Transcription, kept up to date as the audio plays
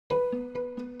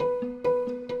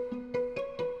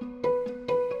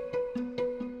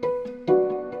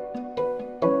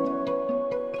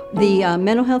The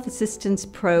Mental Health Assistance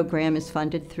Program is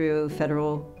funded through a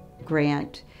federal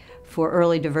grant for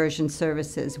early diversion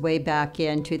services way back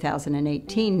in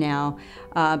 2018 now.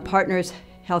 Partners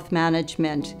Health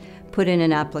Management put in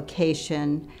an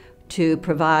application to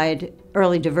provide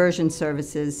early diversion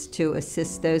services to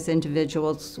assist those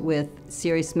individuals with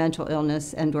serious mental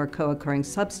illness and/or co-occurring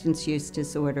substance use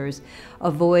disorders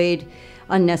avoid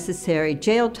unnecessary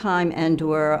jail time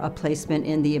and/or a placement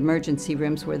in the emergency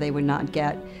rooms where they would not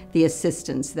get the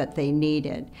assistance that they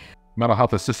needed. Mental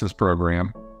Health Assistance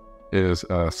Program is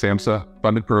a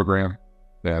SAMHSA-funded program.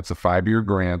 That's a 5-year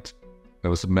grant that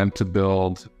was meant to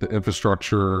build the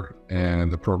infrastructure and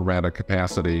the programmatic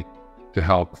capacity to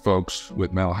help folks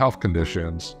with mental health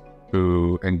conditions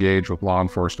who engage with law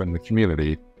enforcement in the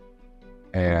community.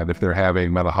 And if they're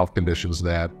having mental health conditions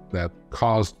that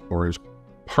caused or is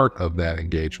part of that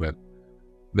engagement,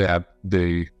 that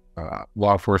the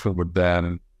law enforcement would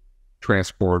then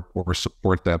transport or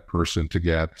support that person to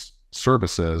get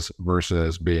services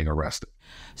versus being arrested.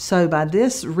 So by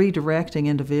this redirecting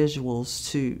individuals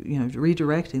to,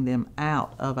 redirecting them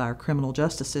out of our criminal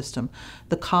justice system,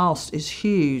 the cost is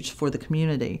huge for the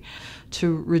community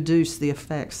to reduce the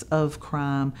effects of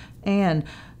crime and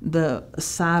the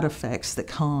side effects that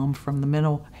come from the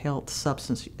mental health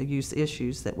substance use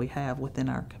issues that we have within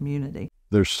our community.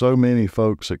 There's so many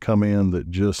folks that come in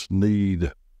that just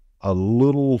need a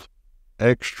little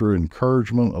extra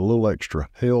encouragement, a little extra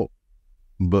help,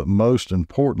 but most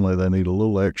importantly, they need a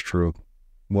little extra,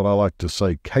 what I like to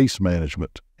say, case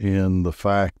management, in the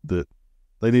fact that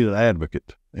they need an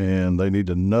advocate, and they need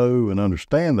to know and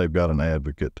understand they've got an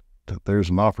advocate, that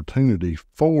there's an opportunity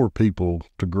for people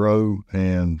to grow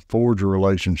and forge a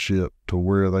relationship to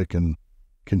where they can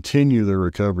continue their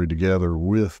recovery together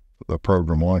with a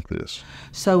program like this.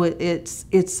 So it's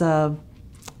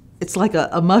like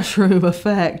a mushroom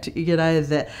effect,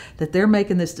 that they're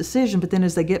making this decision, but then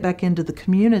as they get back into the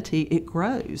community, it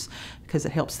grows because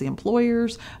it helps the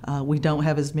employers. We don't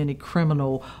have as many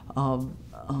criminal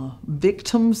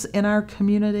victims in our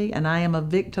community, and I am a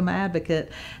victim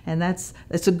advocate, and it's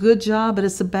a good job, but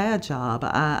it's a bad job.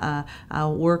 I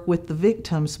work with the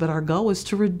victims, but our goal is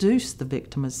to reduce the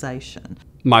victimization.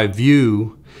 My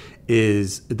view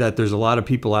is that there's a lot of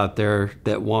people out there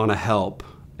that want to help,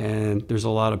 and there's a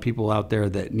lot of people out there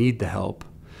that need the help.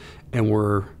 And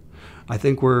I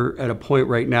think we're at a point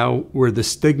right now where the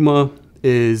stigma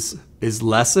is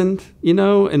lessened, in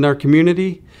our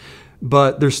community,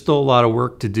 but there's still a lot of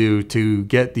work to do to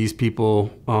get these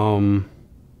people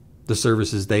the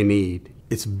services they need.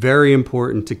 It's very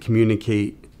important to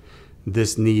communicate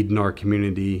this need in our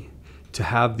community, to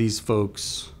have these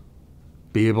folks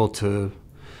be able to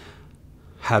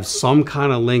have some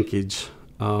kind of linkage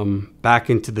back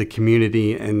into the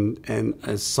community and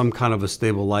as some kind of a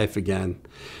stable life again.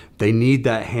 They need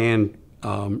that hand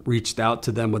reached out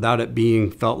to them without it being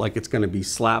felt like it's going to be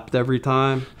slapped every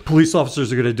time. Police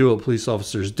officers are going to do what police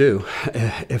officers do.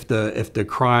 If the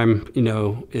crime,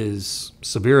 is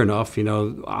severe enough,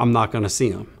 I'm not going to see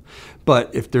them.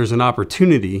 But if there's an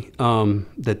opportunity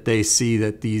that they see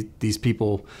that these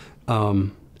people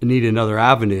need another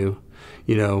avenue,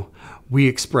 we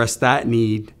express that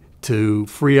need to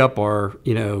free up our,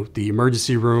 the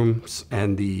emergency rooms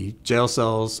and the jail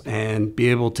cells and be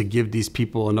able to give these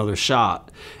people another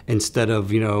shot instead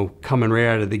of, coming right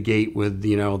out of the gate with,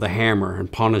 the hammer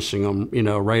and punishing them,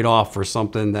 right off for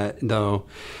something that,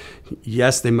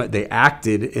 yes, they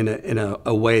acted in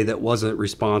a way that wasn't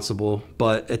responsible,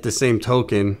 but at the same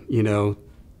token,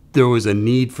 there was a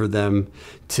need for them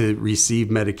to receive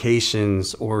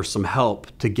medications or some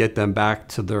help to get them back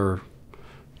to their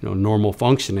normal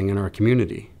functioning in our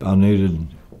community. I needed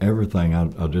everything. I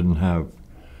didn't have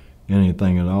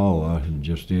anything at all. I had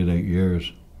just did 8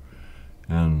 years,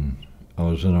 and I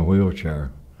was in a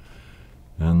wheelchair,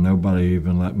 and nobody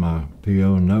even let my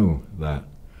PO know that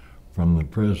from the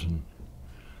prison.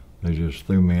 They just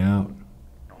threw me out.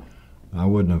 I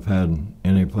wouldn't have had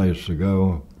any place to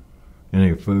go,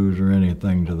 any food or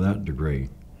anything to that degree.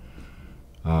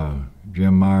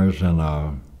 Jim Myers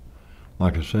and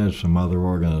like I said, some other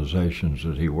organizations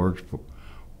that he works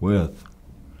with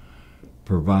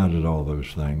provided all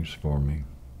those things for me,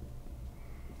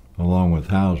 along with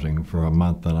housing for a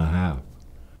month and a half.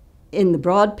 In the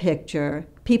broad picture,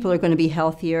 people are going to be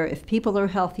healthier. If people are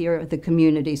healthier, the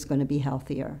community's going to be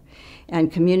healthier.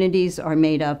 And communities are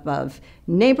made up of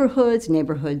neighborhoods,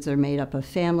 neighborhoods are made up of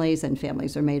families, and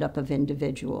families are made up of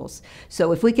individuals.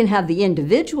 So if we can have the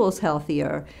individuals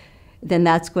healthier, then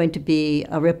that's going to be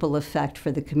a ripple effect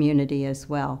for the community as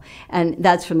well. And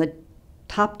that's from the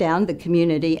top down, the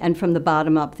community, and from the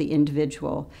bottom up, the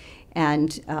individual.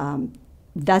 And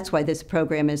that's why this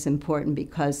program is important,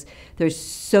 because there's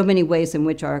so many ways in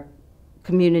which our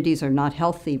communities are not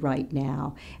healthy right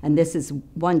now, and this is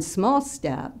one small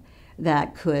step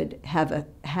that could have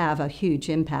a huge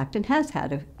impact, and has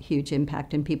had a huge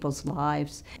impact in people's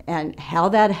lives. And how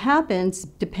that happens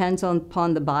depends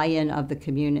upon the buy-in of the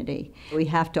community. We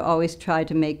have to always try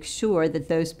to make sure that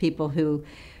those people who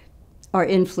are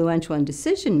influential in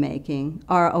decision-making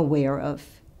are aware of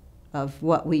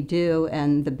what we do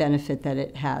and the benefit that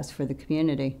it has for the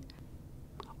community.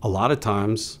 A lot of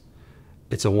times,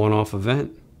 it's a one-off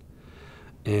event.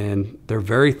 And they're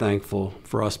very thankful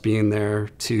for us being there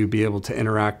to be able to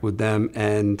interact with them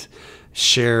and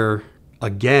share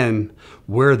again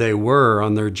where they were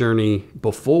on their journey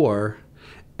before.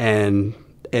 And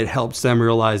it helps them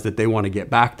realize that they want to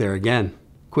get back there again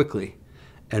quickly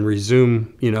and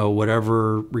resume,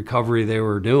 whatever recovery they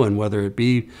were doing, whether it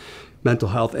be mental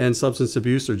health and substance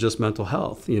abuse or just mental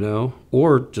health,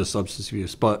 or just substance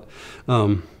abuse. But,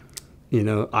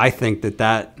 I think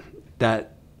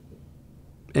that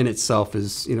in itself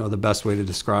is, the best way to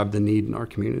describe the need in our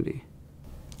community.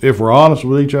 If we're honest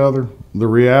with each other, the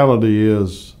reality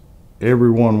is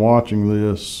everyone watching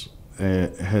this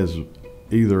has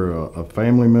either a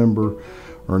family member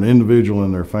or an individual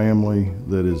in their family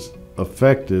that is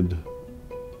affected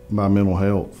by mental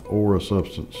health or a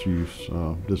substance use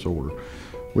disorder.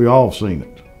 We all have seen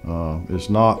it. It's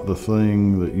not the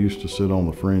thing that used to sit on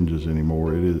the fringes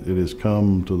anymore. It has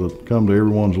come to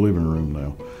everyone's living room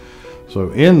now.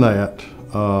 So in that,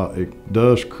 it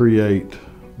does create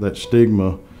that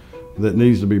stigma that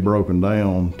needs to be broken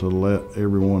down to let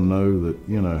everyone know that,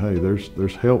 hey,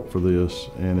 there's help for this,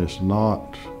 and it's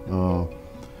not,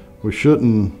 we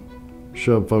shouldn't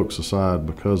shove folks aside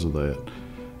because of that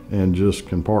and just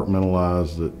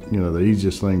compartmentalize that, the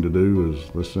easiest thing to do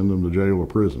is let's send them to jail or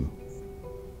prison.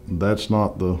 That's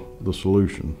not the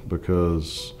solution,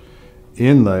 because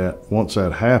in that, once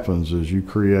that happens, is you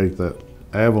create that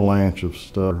avalanche of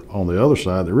stuff on the other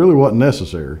side that really wasn't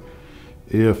necessary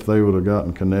if they would have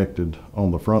gotten connected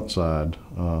on the front side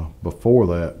before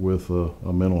that with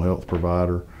a mental health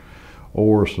provider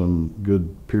or some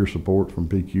good peer support from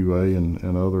PQA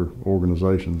and other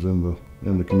organizations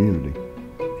in the community.